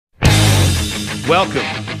Welcome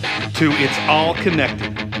to It's All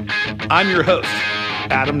Connected. I'm your host,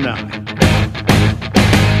 Adam Nye.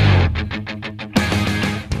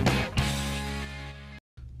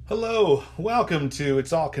 Hello, welcome to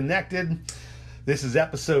It's All Connected. This is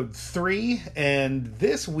episode 3, and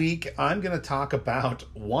this week I'm going to talk about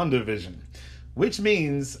WandaVision, which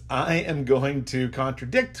means I am going to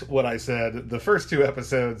contradict what I said the first 2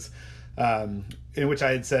 episodes, in which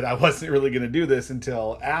I had said I wasn't really going to do this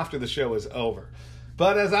until after the show was over.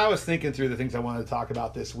 But as I was thinking through the things I wanted to talk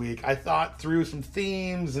about this week, I thought through some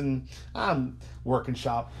themes, and I'm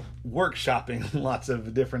workshopping lots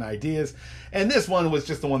of different ideas. And this one was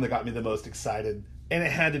just the one that got me the most excited, and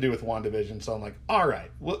it had to do with WandaVision. So I'm like, all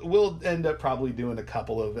right, we'll end up probably doing a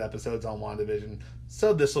couple of episodes on WandaVision.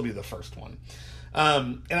 So this will be the first one.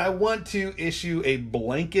 And I want to issue a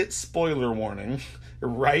blanket spoiler warning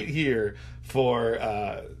right here for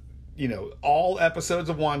all episodes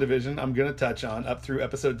of WandaVision I'm going to touch on up through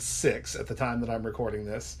episode 6 at the time that I'm recording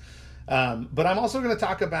this. But I'm also going to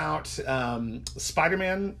talk about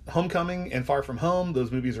Spider-Man Homecoming and Far From Home.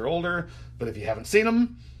 Those movies are older, but if you haven't seen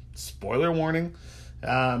them, spoiler warning.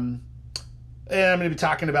 And I'm going to be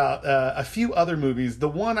talking about a few other movies. The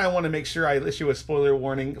one I want to make sure I issue a spoiler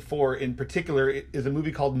warning for in particular is a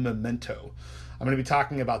movie called Memento. I'm going to be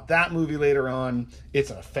talking about that movie later on. It's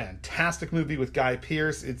a fantastic movie with Guy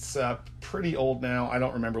Pearce. It's pretty old now. I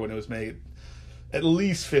don't remember when it was made. At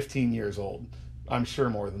least 15 years old. I'm sure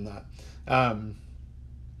more than that.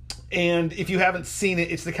 And if you haven't seen it,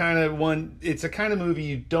 it's a kind of movie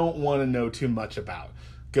you don't want to know too much about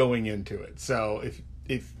going into it. So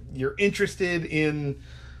if you're interested in,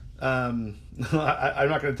 I'm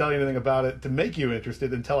not going to tell you anything about it to make you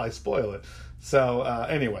interested until I spoil it. So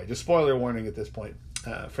anyway, just spoiler warning at this point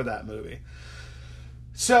for that movie.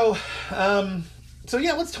 So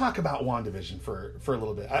yeah, let's talk about WandaVision for a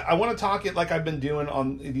little bit. I want to talk it like I've been doing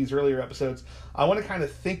on these earlier episodes. I want to kind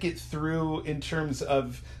of think it through in terms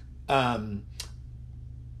of other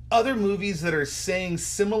movies that are saying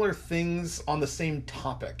similar things on the same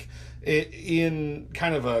topic in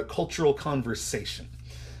kind of a cultural conversation.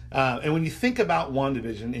 And when you think about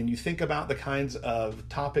WandaVision and you think about the kinds of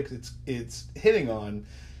topics it's hitting on,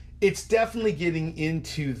 it's definitely getting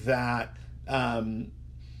into that, how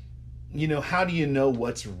do you know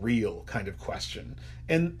what's real kind of question.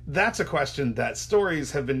 And that's a question that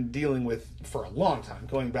stories have been dealing with for a long time,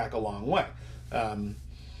 going back a long way.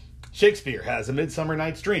 Shakespeare has A Midsummer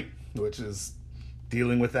Night's Dream, which is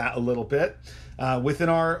dealing with that a little bit. Within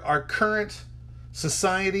our current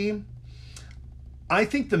society, I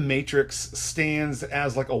think The Matrix stands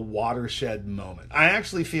as like a watershed moment. I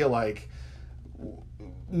actually feel like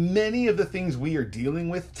many of the things we are dealing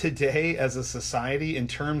with today as a society in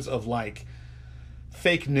terms of like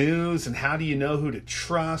fake news and how do you know who to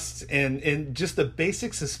trust and just the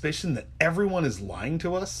basic suspicion that everyone is lying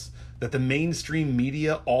to us, that the mainstream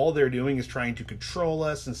media, all they're doing is trying to control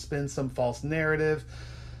us and spin some false narrative.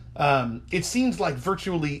 It seems like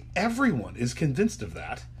virtually everyone is convinced of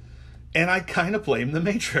that. And I kind of blame The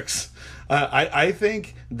Matrix. I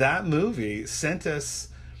think that movie sent us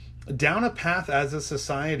down a path as a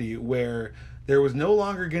society where there was no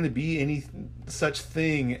longer going to be any such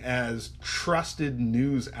thing as trusted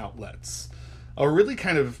news outlets, or really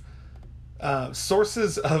kind of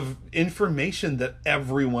sources of information that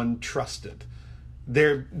everyone trusted.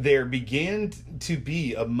 There began to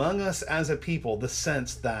be among us as a people the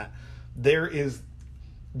sense that there is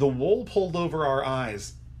the wool pulled over our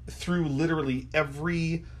eyes through literally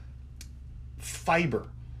every fiber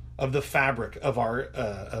of the fabric of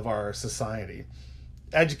our society.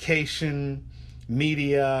 Education,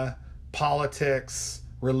 media, politics,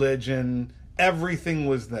 religion, everything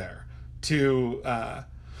was there to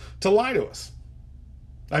lie to us.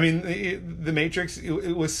 I mean, The Matrix,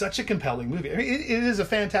 it was such a compelling movie. I mean, it is a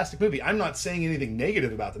fantastic movie. I'm not saying anything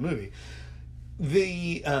negative about the movie.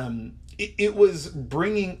 It was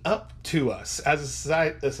bringing up to us as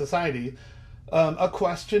a society a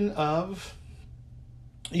question of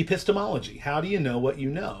epistemology. How do you know what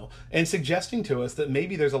you know? And suggesting to us that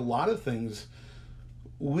maybe there's a lot of things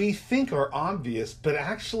we think are obvious, but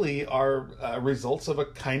actually are results of a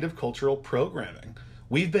kind of cultural programming.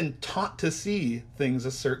 We've been taught to see things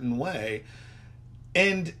a certain way,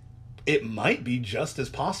 and it might be just as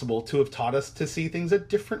possible to have taught us to see things a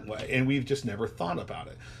different way, and we've just never thought about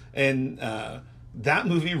it. And that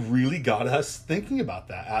movie really got us thinking about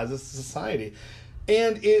that as a society.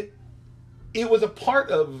 And it was a part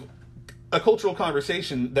of a cultural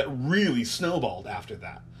conversation that really snowballed after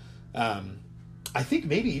that. I think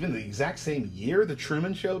maybe even the exact same year The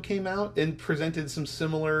Truman Show came out and presented some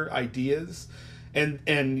similar ideas.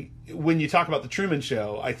 And when you talk about the Truman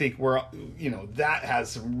Show, I think that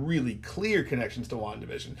has some really clear connections to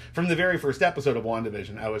WandaVision. From the very first episode of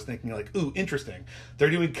WandaVision, I was thinking like, ooh, interesting. They're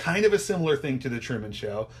doing kind of a similar thing to the Truman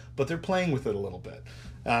Show, but they're playing with it a little bit.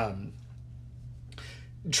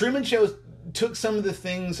 Truman Show took some of the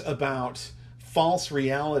things about false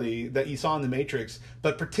reality that you saw in the Matrix,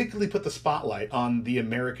 but particularly put the spotlight on the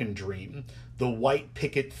American dream, the white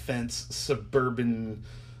picket fence, suburban,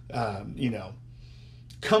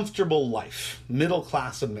 comfortable life,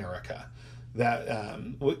 middle-class America.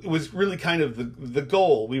 That was really kind of the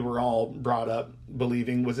goal we were all brought up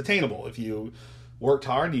believing was attainable. If you worked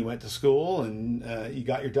hard, you went to school, and you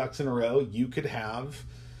got your ducks in a row, you could have,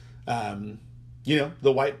 the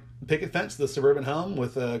white picket fence, the suburban home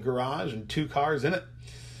with a garage and 2 cars in it.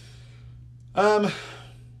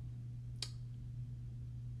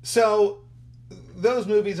 So those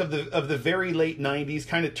movies of the very late 90s,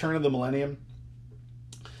 kind of turn of the millennium,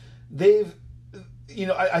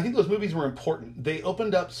 I think those movies were important. They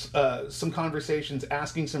opened up some conversations,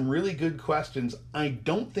 asking some really good questions I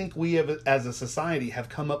don't think we have, as a society, have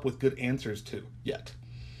come up with good answers to yet.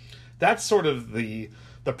 That's sort of the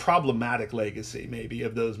problematic legacy, maybe,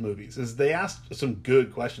 of those movies, is they asked some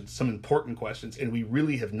good questions, some important questions, and we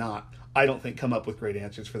really have not, I don't think, come up with great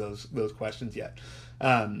answers for those questions yet.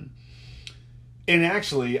 And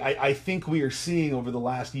actually, I think we are seeing over the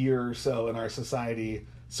last year or so in our society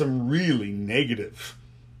some really negative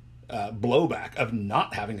blowback of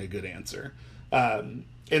not having a good answer. And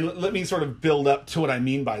let me sort of build up to what I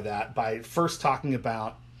mean by that by first talking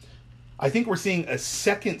about, I think we're seeing a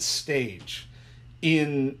second stage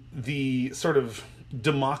in the sort of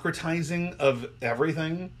democratizing of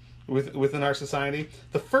everything within our society.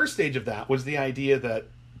 The first stage of that was the idea that,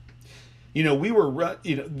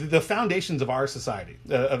 the foundations of our society,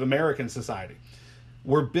 of American society,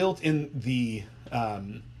 were built in the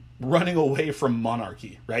running away from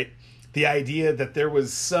monarchy, right? The idea that there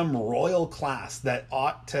was some royal class that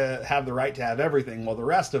ought to have the right to have everything, while the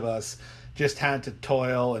rest of us just had to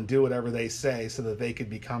toil and do whatever they say so that they could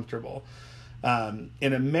be comfortable.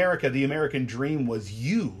 In America, the American dream was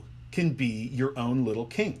you can be your own little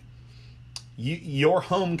king. Your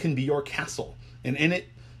home can be your castle, and in it,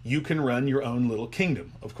 you can run your own little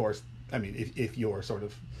kingdom. Of course, I mean, if you're sort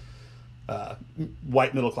of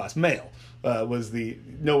white middle-class male,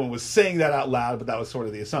 no one was saying that out loud, but that was sort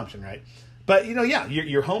of the assumption, right? But,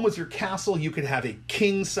 your home was your castle. You could have a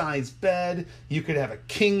king-size bed. You could have a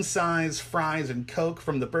king-size fries and Coke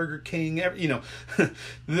from the Burger King.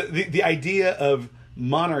 The idea of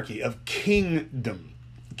monarchy, of kingdom,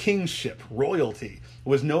 kingship, royalty,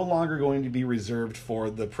 was no longer going to be reserved for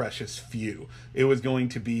the precious few. It was going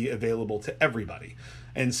to be available to everybody.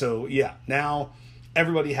 And so, now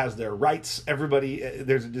everybody has their rights.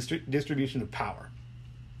 There's a distribution of power.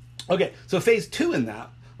 Okay, so phase 2 in that,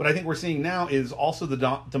 what I think we're seeing now is also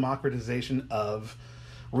the democratization of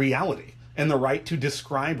reality and the right to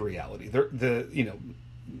describe reality. The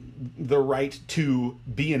right to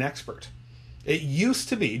be an expert. It used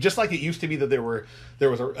to be, just like it used to be that there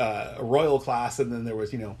was a royal class and then there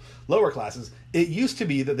was, lower classes. It used to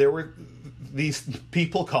be that there were these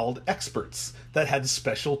people called experts that had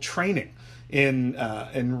special training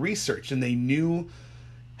in research, and they knew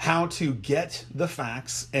how to get the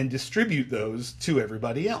facts and distribute those to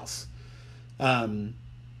everybody else. The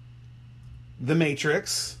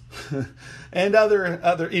Matrix and other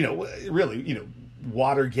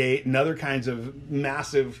Watergate and other kinds of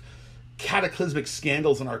massive cataclysmic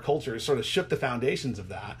scandals in our culture sort of shook the foundations of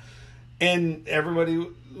that, and everybody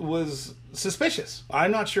was suspicious.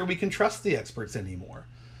 I'm not sure we can trust the experts anymore.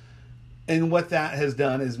 And what that has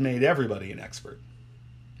done is made everybody an expert,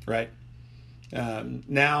 right?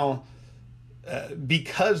 Now,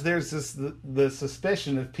 because there's the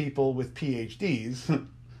suspicion of people with PhDs,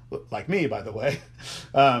 like me, by the way,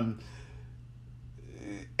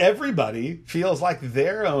 everybody feels like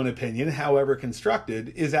their own opinion, however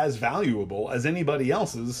constructed, is as valuable as anybody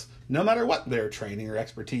else's, no matter what their training or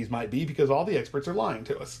expertise might be, because all the experts are lying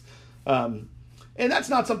to us. And that's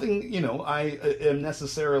not something, I am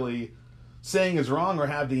necessarily saying is wrong or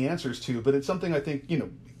have the answers to, but it's something I think,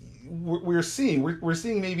 we're seeing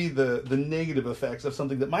maybe the negative effects of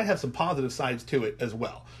something that might have some positive sides to it as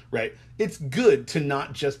well, right? It's good to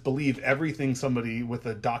not just believe everything somebody with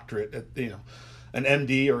a doctorate, an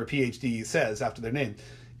MD or a PhD says after their name.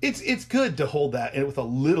 It's good to hold that with a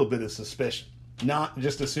little bit of suspicion, not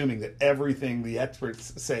just assuming that everything the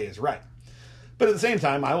experts say is right. But at the same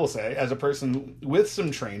time, I will say, as a person with some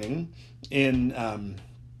training in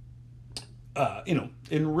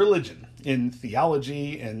religion, in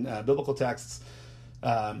theology and biblical texts,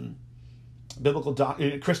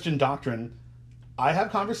 Christian doctrine, I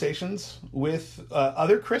have conversations with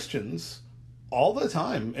other Christians all the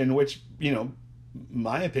time in which,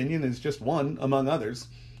 my opinion is just one among others,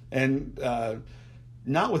 and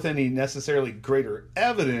not with any necessarily greater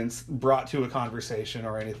evidence brought to a conversation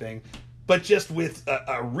or anything, but just with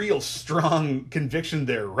a real strong conviction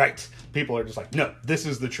they're right. People are just like, no, this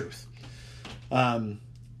is the truth. And,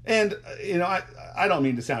 I don't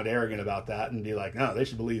mean to sound arrogant about that and be like, no, they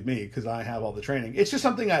should believe me because I have all the training. It's just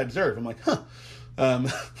something I observe. I'm like,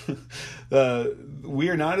 we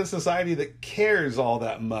are not a society that cares all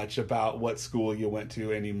that much about what school you went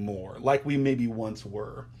to anymore, like we maybe once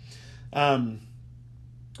were.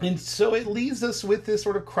 And so it leaves us with this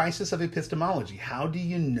sort of crisis of epistemology. How do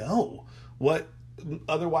you know what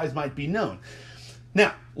otherwise might be known?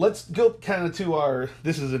 Now, let's go kind of to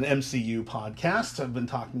this is an MCU podcast. I've been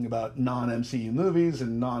talking about non-MCU movies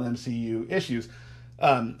and non-MCU issues.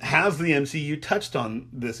 Has the MCU touched on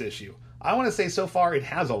this issue? I want to say so far it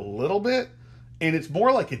has a little bit, and it's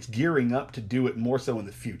more like it's gearing up to do it more so in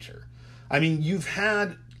the future. I mean, you've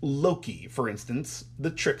had Loki, for instance,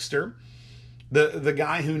 the trickster, the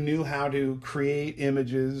guy who knew how to create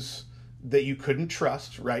images that you couldn't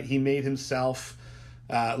trust, right? He made himself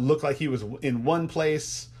look like he was in one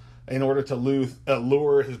place in order to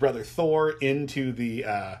lure his brother Thor into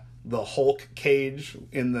the Hulk cage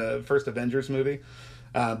in the first Avengers movie,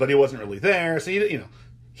 but he wasn't really there. So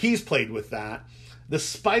he's played with that. The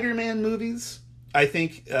Spider-Man movies, I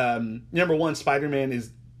think, number one, Spider-Man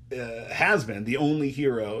has been the only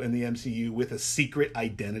hero in the MCU with a secret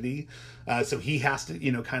identity. So he has to,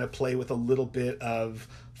 kind of play with a little bit of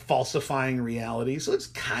falsifying reality. So it's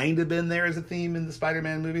kind of been there as a theme in the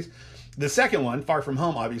Spider-Man movies. The second one, Far From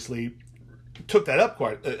Home, obviously took that up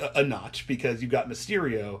quite a notch because you've got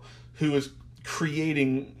Mysterio, who is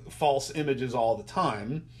creating false images all the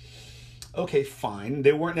time. Okay, fine.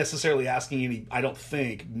 They weren't necessarily asking any, I don't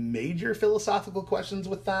think, major philosophical questions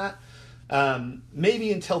with that.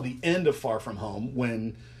 Maybe until the end of Far From Home,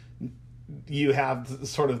 when you have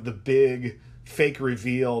sort of the big fake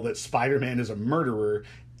reveal that Spider-Man is a murderer,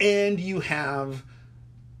 and you have,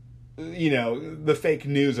 the fake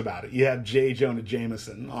news about it. You have J. Jonah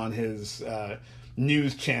Jameson on his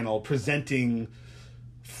news channel presenting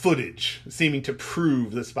footage seeming to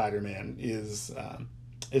prove that Spider-Man is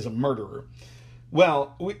a murderer.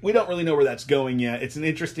 Well, we don't really know where that's going yet. It's an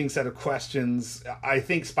interesting set of questions. I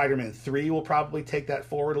think Spider-Man 3 will probably take that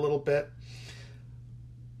forward a little bit.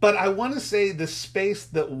 But I want to say the space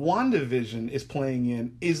that WandaVision is playing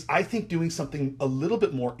in is, I think, doing something a little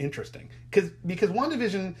bit more interesting. Because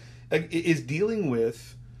WandaVision is dealing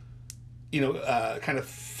with, kind of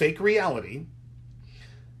fake reality.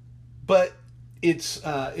 But its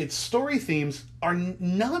story themes are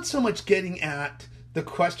not so much getting at the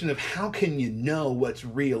question of how can you know what's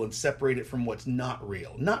real and separate it from what's not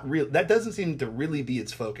real. Not real. That doesn't seem to really be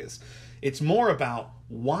its focus. It's more about,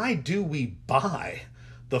 why do we buy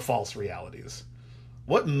the false realities?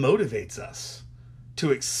 What motivates us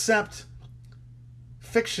to accept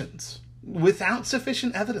fictions without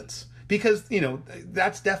sufficient evidence? Because,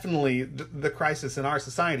 that's definitely the crisis in our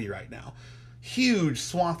society right now. Huge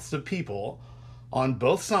swaths of people on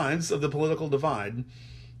both sides of the political divide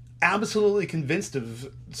absolutely convinced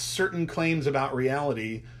of certain claims about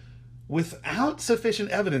reality without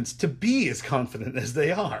sufficient evidence to be as confident as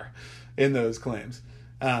they are in those claims.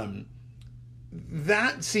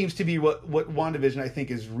 That seems to be what WandaVision, I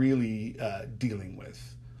think, is really dealing with.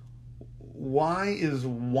 Why is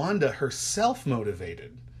Wanda herself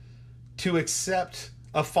motivated to accept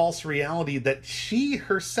a false reality that she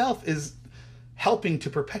herself is helping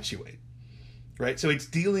to perpetuate? Right? So it's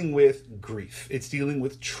dealing with grief. It's dealing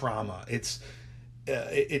with trauma. It's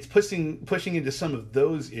pushing into some of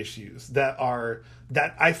those issues that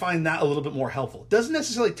I find that a little bit more helpful. It doesn't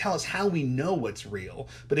necessarily tell us how we know what's real,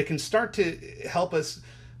 but it can start to help us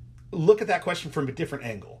look at that question from a different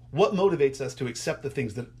angle. What motivates us to accept the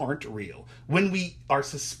things that aren't real when we are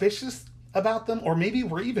suspicious about them, or maybe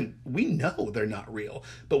we know they're not real,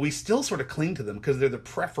 but we still sort of cling to them because they're the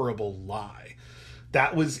preferable lie.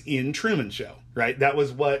 That was in Truman Show, right? That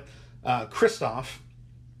was what Christof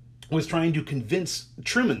was trying to convince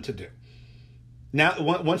Truman to do. Now,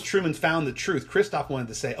 once Truman found the truth, Christof wanted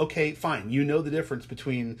to say, okay, fine, you know the difference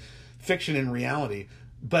between fiction and reality,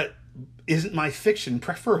 but isn't my fiction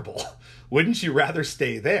preferable? Wouldn't you rather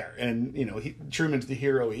stay there? And, Truman's the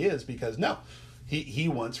hero he is because, no, he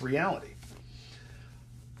wants reality.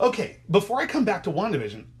 Okay, before I come back to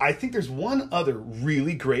WandaVision, I think there's one other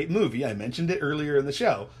really great movie, I mentioned it earlier in the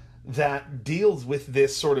show, that deals with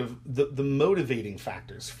this sort of the motivating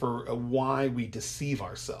factors for why we deceive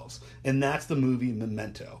ourselves. And that's the movie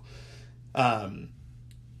Memento.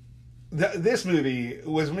 This movie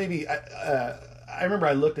was maybe, I remember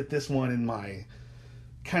I looked at this one in my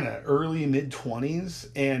kind of early mid-20s,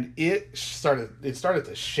 and it started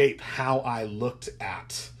to shape how I looked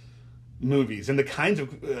at movies and the kinds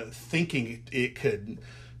of thinking it could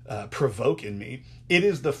provoke in me. It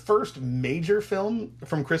is the first major film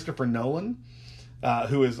from Christopher Nolan,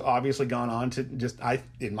 who has obviously gone on to just,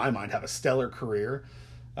 in my mind, have a stellar career.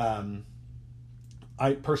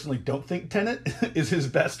 I personally don't think Tenet is his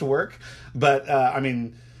best work, but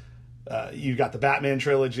you've got the Batman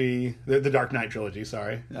trilogy, the Dark Knight trilogy,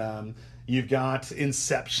 sorry. You've got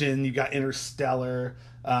Inception, you've got Interstellar,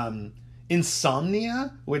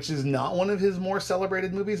 Insomnia, which is not one of his more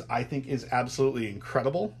celebrated movies, I think is absolutely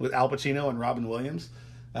incredible with Al Pacino and Robin Williams.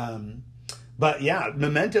 But yeah,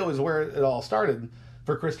 Memento is where it all started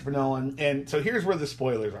for Christopher Nolan. And so here's where the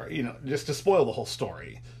spoilers are, just to spoil the whole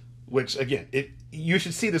story, which again, you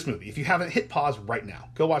should see this movie. If you haven't, hit pause right now.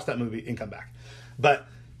 Go watch that movie and come back. But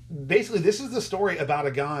basically, this is the story about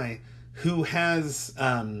a guy who has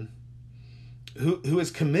who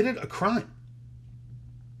has committed a crime.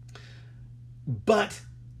 But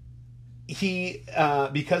he,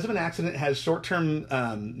 because of an accident, has short-term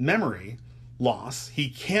memory loss. He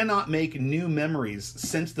cannot make new memories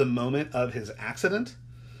since the moment of his accident.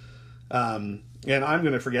 And I'm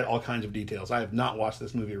going to forget all kinds of details. I have not watched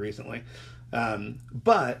this movie recently.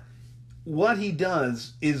 But what he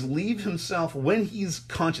does is leave himself, when he's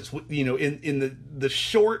conscious, in the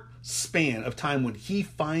short span of time when he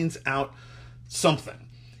finds out something,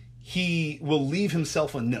 he will leave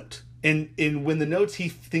himself a note. And when the notes he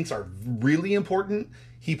thinks are really important,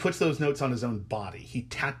 he puts those notes on his own body. He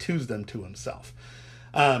tattoos them to himself.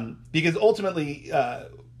 Because ultimately,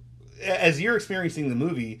 as you're experiencing the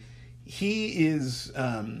movie, he is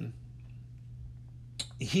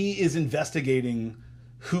investigating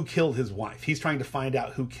who killed his wife. He's trying to find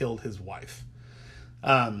out who killed his wife.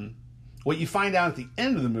 What you find out at the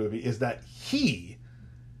end of the movie is that he,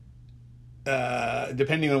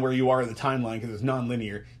 depending on where you are in the timeline, because it's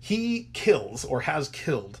non-linear, he kills or has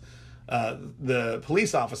killed the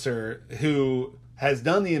police officer who has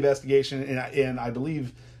done the investigation and I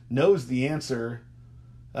believe knows the answer.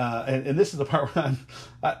 And this is the part where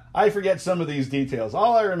I forget some of these details.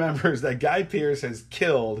 All I remember is that Guy Pearce has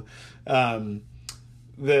killed the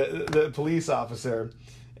police officer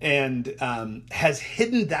and has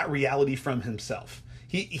hidden that reality from himself.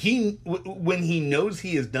 When he knows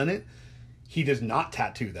he has done it, he does not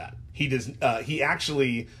tattoo that. He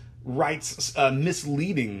actually writes a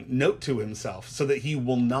misleading note to himself so that he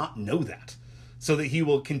will not know that, so that he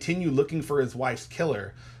will continue looking for his wife's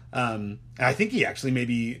killer. I think he actually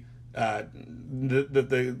maybe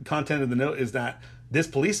the content of the note is that this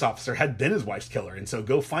police officer had been his wife's killer, and so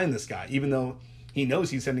go find this guy, even though he knows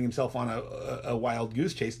he's sending himself on a wild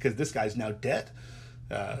goose chase because this guy's now dead.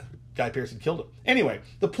 Guy Pearce had killed him. Anyway,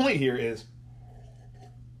 the point here is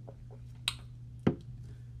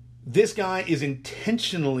this guy is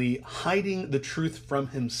intentionally hiding the truth from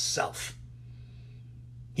himself.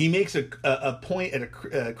 He makes a point at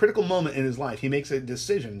a critical moment in his life. He makes a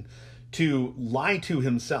decision to lie to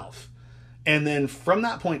himself. And then from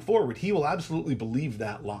that point forward, he will absolutely believe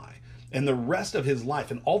that lie. And the rest of his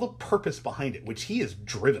life and all the purpose behind it, which he is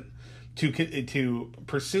driven to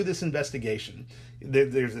pursue this investigation.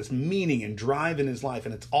 There's this meaning and drive in his life,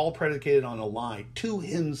 and it's all predicated on a lie to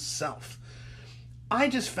himself. I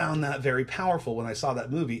just found that very powerful when I saw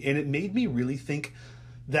that movie, and it made me really think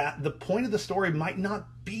that the point of the story might not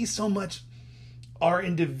be so much our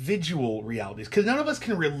individual realities, because none of us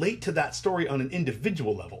can relate to that story on an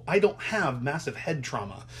individual level. I don't have massive head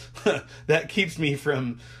trauma that keeps me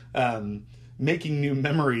from making new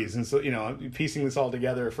memories, and so piecing this all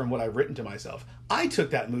together from what I've written to myself. I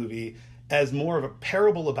took that movie as more of a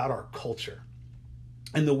parable about our culture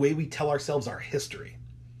and the way we tell ourselves our history,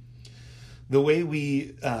 the way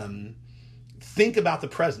we think about the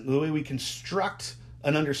present, the way we construct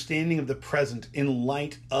an understanding of the present in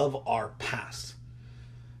light of our past.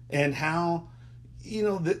 And how,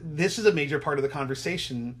 this is a major part of the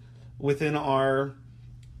conversation within our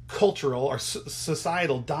cultural, our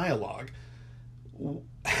societal dialogue.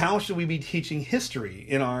 How should we be teaching history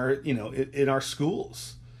in our, in our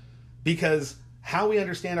schools? Because how we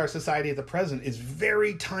understand our society at the present is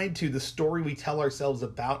very tied to the story we tell ourselves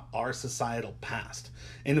about our societal past.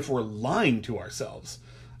 And if we're lying to ourselves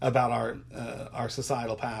about our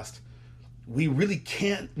societal past, we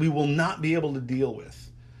will not be able to deal with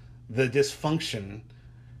the dysfunction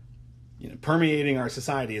permeating our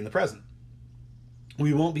society in the present.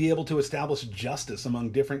 We won't be able to establish justice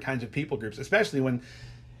among different kinds of people groups, especially when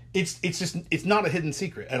it's not a hidden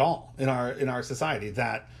secret at all in our society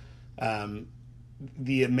that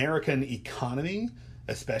the American economy,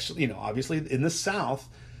 especially obviously in the South,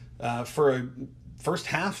 for a first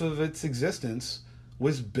half of its existence,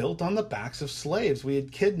 was built on the backs of slaves we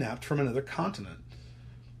had kidnapped from another continent.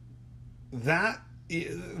 That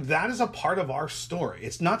is a part of our story.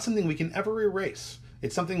 It's not something we can ever erase.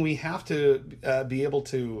 It's something we have to be able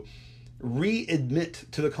to readmit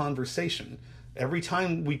to the conversation every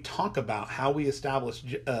time we talk about how we establish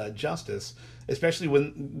justice, especially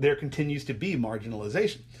when there continues to be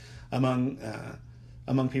marginalization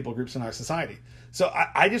among people groups in our society. So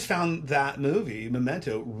I just found that movie,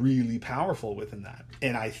 Memento, really powerful within that.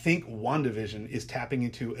 And I think WandaVision is tapping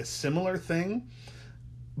into a similar thing,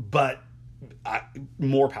 but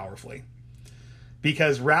more powerfully.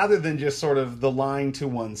 Because rather than just sort of the lying to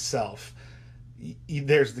oneself,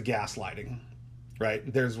 there's the gaslighting, right?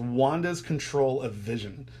 There's Wanda's control of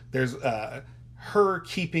Vision. There's her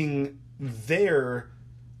keeping their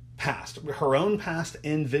past, her own past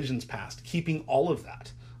and Vision's past, keeping all of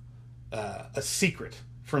that a secret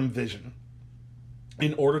from Vision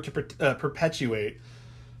in order to perpetuate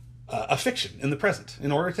a fiction in the present,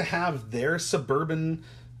 in order to have their suburban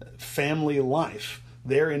family life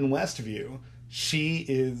there in Westview. She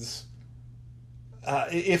is,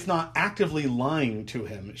 if not actively lying to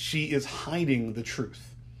him, she is hiding the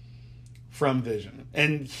truth from Vision.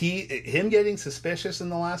 And him getting suspicious in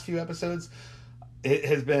the last few episodes, it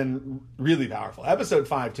has been really powerful. Episode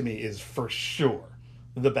 5 to me is for sure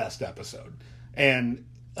the best episode. And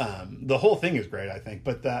the whole thing is great, I think.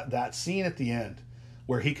 But that scene at the end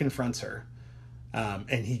where he confronts her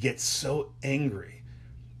and he gets so angry,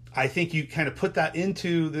 I think you kind of put that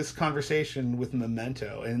into this conversation with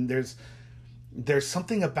Memento, and there's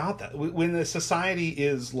something about that. When the society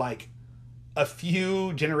is like a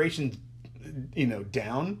few generations,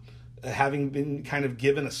 down, having been kind of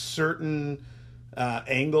given a certain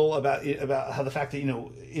angle about how the fact that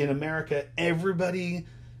in America everybody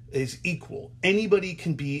is equal, anybody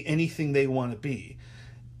can be anything they want to be,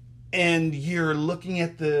 and you're looking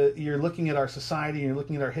at our society, you're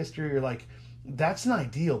looking at our history, you're like, that's an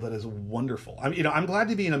ideal that is wonderful. I'm glad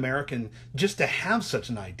to be an American just to have such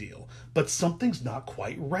an ideal, but something's not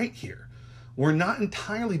quite right here. We're not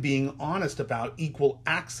entirely being honest about equal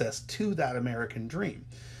access to that American dream.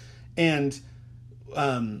 And,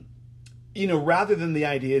 rather than the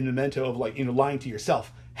idea in Memento of lying to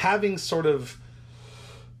yourself, having sort of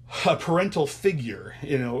a parental figure,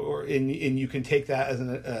 and you can take that as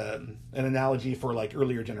an analogy for like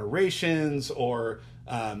earlier generations, or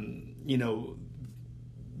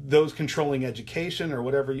those controlling education, or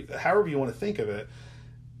whatever, however you want to think of it.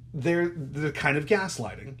 There's a kind of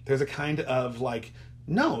gaslighting. There's a kind of like,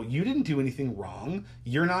 no, you didn't do anything wrong.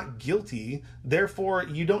 You're not guilty. Therefore,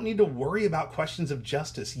 you don't need to worry about questions of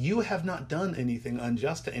justice. You have not done anything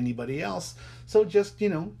unjust to anybody else. So just,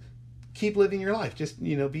 keep living your life. Just,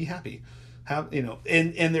 be happy.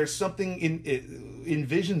 And there's something in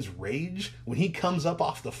Vision's rage when he comes up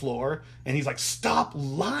off the floor and he's like, stop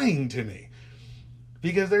lying to me.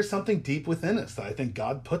 Because there's something deep within us that I think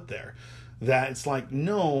God put there, that it's like,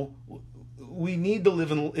 no, we need to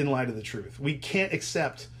live in light of the truth. We can't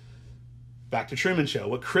accept, back to Truman Show,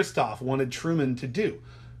 what Christoph wanted Truman to do.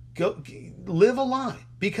 Go live a lie,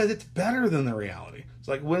 because it's better than the reality. It's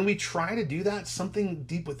like when we try to do that, something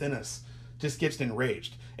deep within us just gets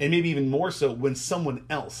enraged. And maybe even more so when someone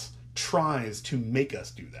else tries to make us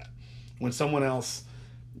do that. When someone else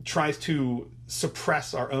tries to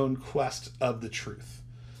suppress our own quest of the truth.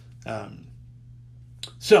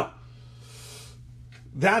 So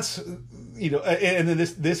that's, and then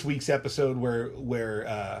this week's episode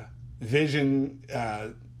where Vision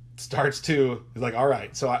starts to, like, all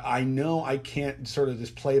right, so I know I can't sort of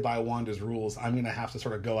just play by Wanda's rules. I'm going to have to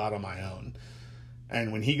sort of go out on my own.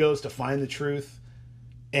 And when he goes to find the truth,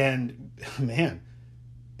 and man,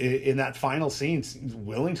 in that final scene, he's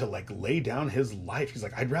willing to like lay down his life. He's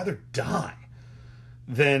like, I'd rather die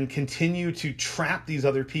than continue to trap these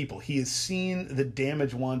other people. He has seen the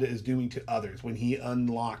damage Wanda is doing to others when he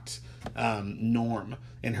unlocked Norm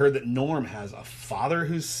and heard that Norm has a father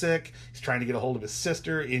who's sick. He's trying to get a hold of his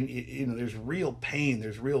sister. And there's real pain.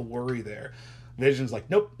 There's real worry there. Vision's like,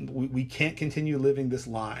 nope, we can't continue living this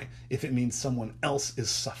lie if it means someone else is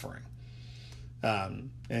suffering. And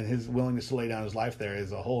his willingness to lay down his life there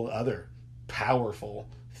is a whole other powerful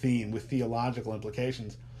theme with theological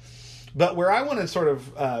implications. But where I want to sort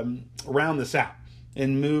of round this out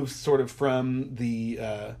and move sort of from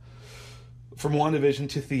the from WandaVision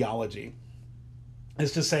to theology,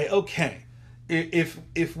 is to say, okay,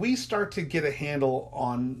 if we start to get a handle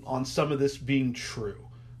on some of this being true,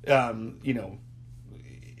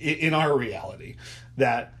 in our reality,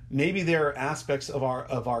 that maybe there are aspects of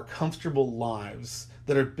our comfortable lives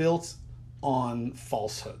that are built on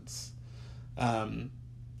falsehoods.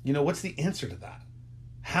 What's the answer to that?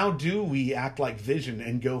 How do we act like Vision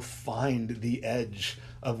and go find the edge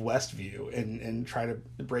of Westview and try to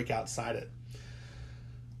break outside it?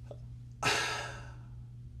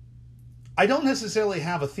 I don't necessarily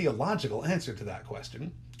have a theological answer to that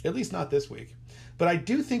question, at least not this week. But I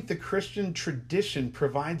do think the Christian tradition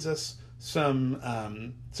provides us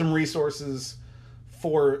some resources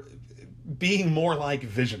for being more like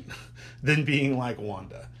Vision than being like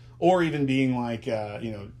Wanda, or even being like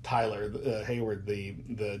Tyler Hayward,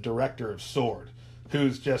 the director of Sword,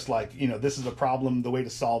 who's just like, this is a problem. The way to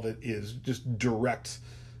solve it is just direct,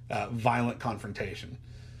 violent confrontation.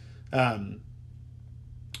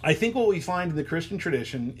 I think what we find in the Christian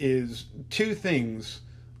tradition is two things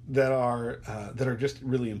that are just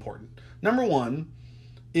really important. Number one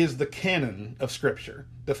is the canon of Scripture,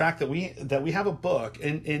 the fact that we have a book,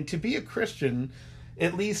 and to be a Christian,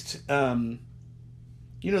 at least the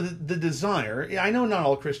desire. I know not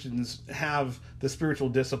all Christians have the spiritual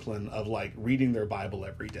discipline of like reading their Bible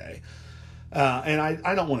every day. And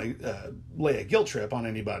I don't want to lay a guilt trip on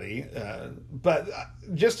anybody, but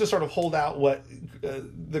just to sort of hold out what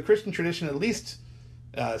the Christian tradition, at least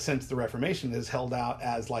since the Reformation, has held out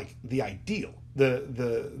as like the ideal,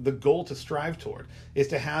 the goal to strive toward, is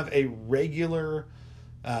to have a regular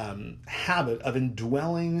habit of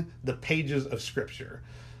indwelling the pages of Scripture.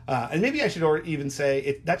 And maybe I should even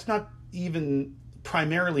say that's not even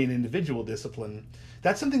primarily an individual discipline.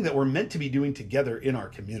 That's something that we're meant to be doing together in our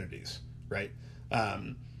communities. Right,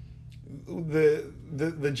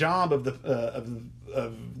 the job of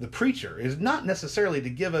the preacher is not necessarily to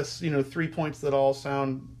give us 3 points that all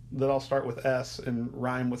start with S and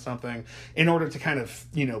rhyme with something in order to kind of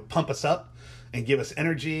pump us up and give us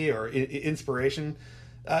energy or inspiration.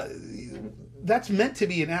 That's meant to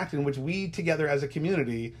be an act in which we together as a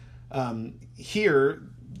community hear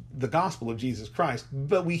the gospel of Jesus Christ,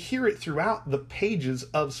 but we hear it throughout the pages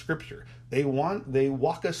of Scripture. They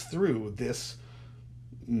walk us through this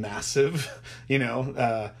massive,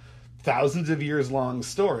 thousands of years long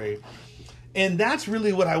story. And that's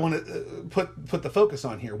really what I want to put the focus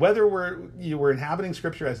on here, whether we're inhabiting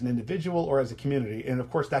Scripture as an individual or as a community. And of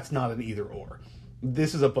course, that's not an either or.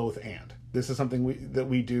 This is a both and. This is something that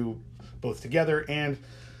we do both together and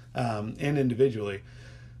individually.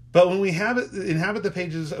 But when we inhabit the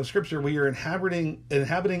pages of Scripture, we are inhabiting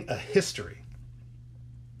a history.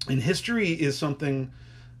 And history is something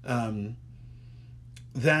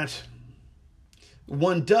that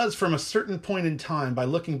one does from a certain point in time by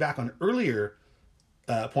looking back on earlier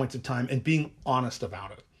points of time and being honest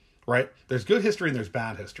about it, right? There's good history and there's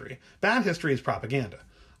bad history. Bad history is propaganda.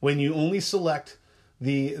 When you only select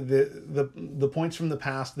the points from the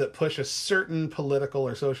past that push a certain political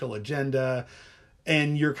or social agenda,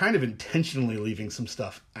 and you're kind of intentionally leaving some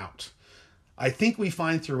stuff out. I think we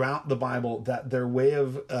find throughout the Bible that their way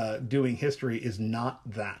of doing history is not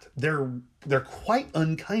that. They're quite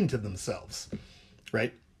unkind to themselves,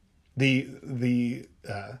 right? The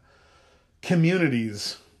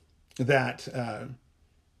communities that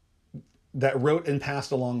wrote and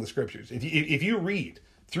passed along the Scriptures. If you read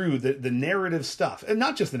through the narrative stuff, and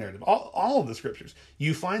not just the narrative, all of the Scriptures,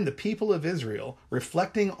 you find the people of Israel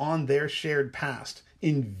reflecting on their shared past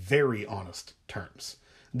in very honest terms.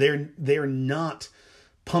 They're not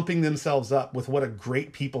pumping themselves up with what a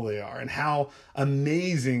great people they are and how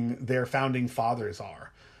amazing their founding fathers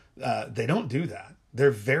are. They don't do that.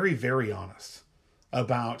 They're very, very honest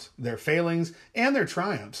about their failings and their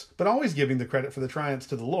triumphs, but always giving the credit for the triumphs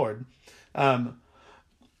to the Lord.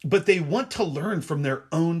 But they want to learn from their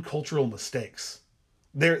own cultural mistakes.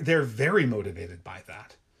 They're very motivated by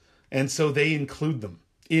that. And so they include them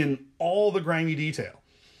in all the grimy detail.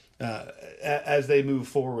 As they move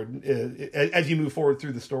forward, as you move forward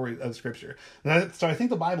through the story of Scripture. So I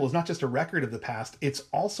think the Bible is not just a record of the past, it's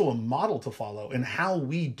also a model to follow in how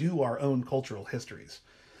we do our own cultural histories,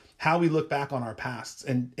 how we look back on our pasts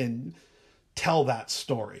and tell that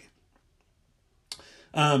story.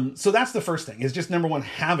 So that's the first thing, is just number one,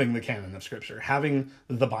 having the canon of Scripture, having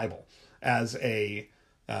the Bible as a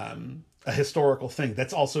historical thing.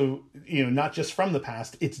 That's also, not just from the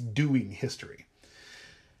past, it's doing history.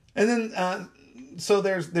 And then, so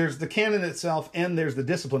there's the canon itself, and there's the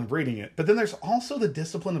discipline of reading it. But then there's also the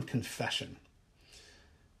discipline of confession.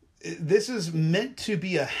 This is meant to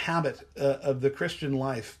be a habit of the Christian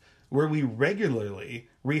life where we regularly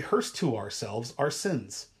rehearse to ourselves our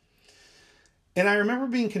sins. And I remember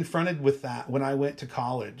being confronted with that when I went to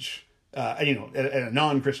college, at a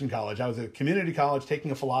non-Christian college. I was at a community college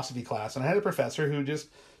taking a philosophy class, and I had a professor who just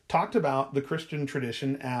talked about the Christian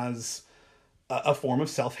tradition as a form of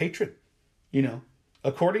self-hatred.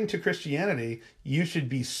 According to Christianity, you should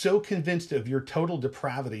be so convinced of your total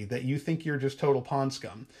depravity that you think you're just total pond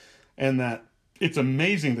scum, and that it's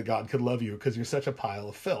amazing that God could love you because you're such a pile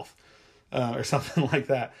of filth, or something like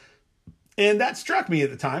that. And that struck me at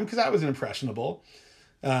the time because I was impressionable.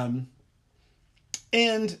 And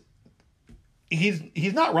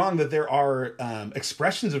he's not wrong that there are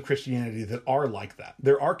expressions of Christianity that are like that.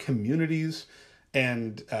 There are communities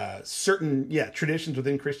and certain traditions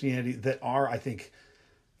within Christianity that are, I think,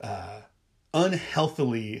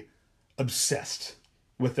 unhealthily obsessed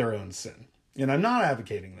with their own sin. And I'm not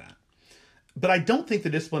advocating that. But I don't think the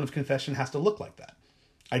discipline of confession has to look like that.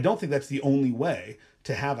 I don't think that's the only way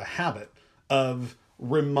to have a habit of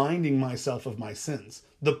reminding myself of my sins.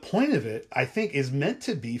 The point of it, I think, is meant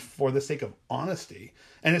to be for the sake of honesty.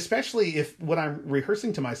 And especially if what I'm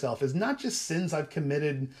rehearsing to myself is not just sins I've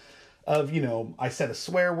committed of, I said a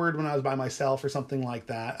swear word when I was by myself or something like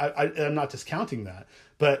that. I'm not discounting that.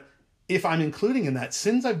 But if I'm including in that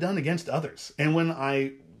sins I've done against others, and when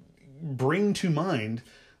I bring to mind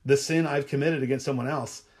the sin I've committed against someone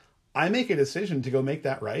else, I make a decision to go make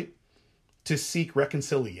that right, to seek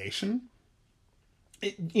reconciliation,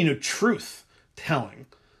 truth telling,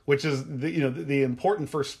 which is the important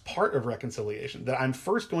first part of reconciliation, that I'm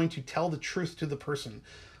first going to tell the truth to the person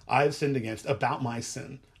I've sinned against about my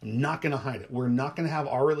sin. I'm not going to hide it. We're not going to have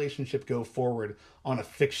our relationship go forward on a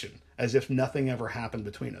fiction as if nothing ever happened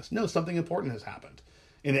between us. No, something important has happened,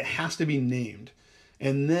 and it has to be named.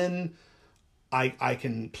 And then I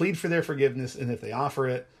can plead for their forgiveness, and if they offer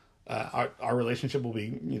it, our relationship will be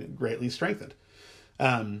greatly strengthened.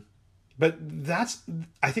 But that's,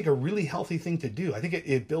 I think, a really healthy thing to do. I think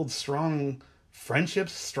it builds strong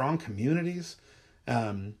friendships, strong communities,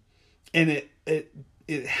 and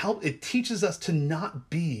it teaches us to not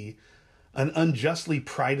be an unjustly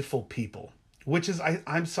prideful people, which is,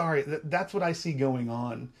 I'm sorry, that's what I see going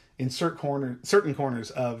on in certain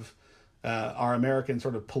corners of our American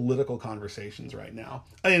sort of political conversations right now,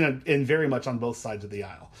 and very much on both sides of the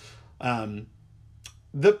aisle.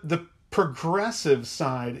 The progressive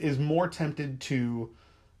side is more tempted to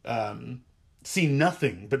see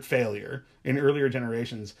nothing but failure in earlier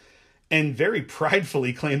generations, and very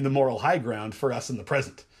pridefully claim the moral high ground for us in the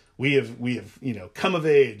present. We have come of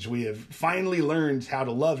age. We have finally learned how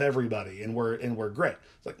to love everybody, and we're great.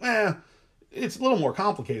 It's like, it's a little more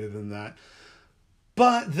complicated than that.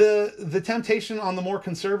 But the temptation on the more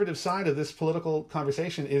conservative side of this political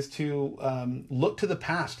conversation is to look to the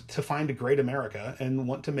past to find a great America and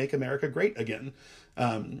want to make America great again.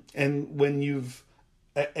 And when you've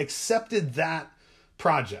accepted that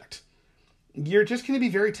project, you're just going to be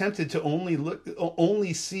very tempted to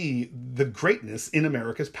only see the greatness in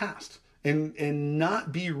America's past and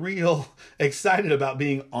not be real excited about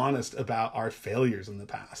being honest about our failures in the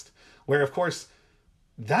past, where, of course,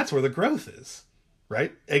 that's where the growth is.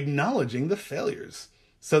 Right? Acknowledging the failures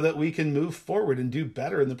so that we can move forward and do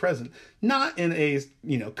better in the present. Not in a,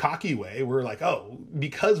 cocky way. We're like, oh,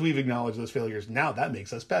 because we've acknowledged those failures, now that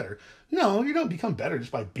makes us better. No, you don't become better just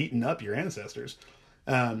by beating up your ancestors.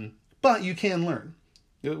 But you can learn.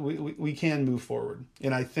 We can move forward.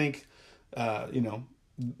 And I think,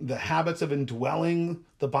 the habits of indwelling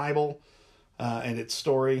the Bible and its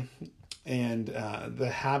story, and the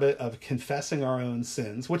habit of confessing our own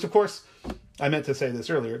sins, which, of course, I meant to say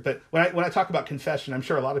this earlier, but when I talk about confession, I'm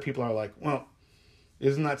sure a lot of people are like, well,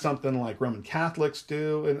 isn't that something like Roman Catholics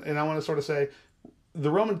do? And I want to sort of say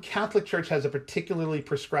the Roman Catholic Church has a particularly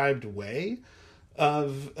prescribed way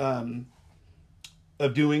of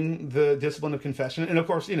doing the discipline of confession. And of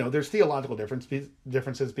course, there's theological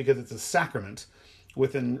differences because it's a sacrament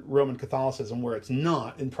within Roman Catholicism where it's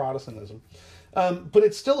not in Protestantism. But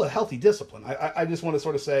it's still a healthy discipline. I just want to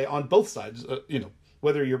sort of say on both sides,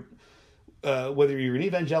 whether you're an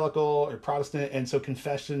evangelical or Protestant, and so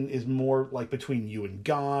confession is more like between you and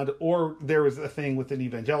God, or there was a thing within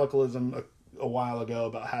evangelicalism a while ago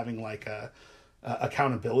about having like a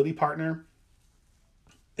accountability partner.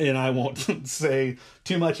 And I won't say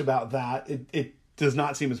too much about that. It does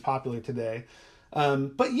not seem as popular today.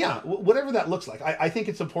 But yeah, whatever that looks like, I think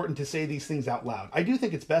it's important to say these things out loud. I do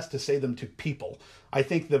think it's best to say them to people. I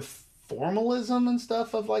think the formalism and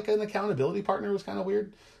stuff of like an accountability partner was kind of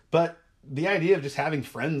weird, but the idea of just having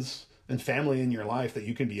friends and family in your life that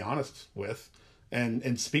you can be honest with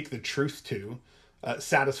and speak the truth to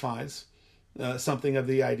satisfies. something of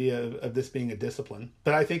the idea of this being a discipline.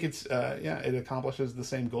 But I think it's it accomplishes the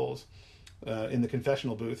same goals in the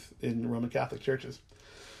confessional booth in Roman Catholic churches.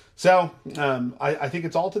 So I think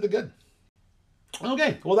it's all to the good.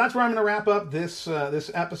 Okay, well, that's where I'm going to wrap up this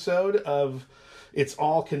episode of It's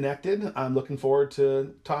All Connected. I'm looking forward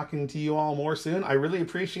to talking to you all more soon. I really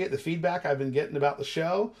appreciate the feedback I've been getting about the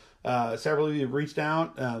show. Several of you have reached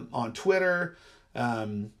out on Twitter.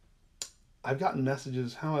 I've gotten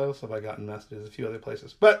messages. How else have I gotten messages? A few other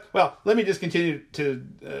places. But, well, let me just continue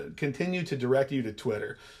to direct you to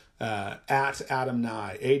Twitter. At Adam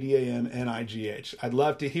Nye, ADAMNIGH. I'd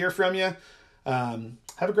love to hear from you.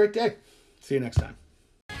 Have a great day. See you next time.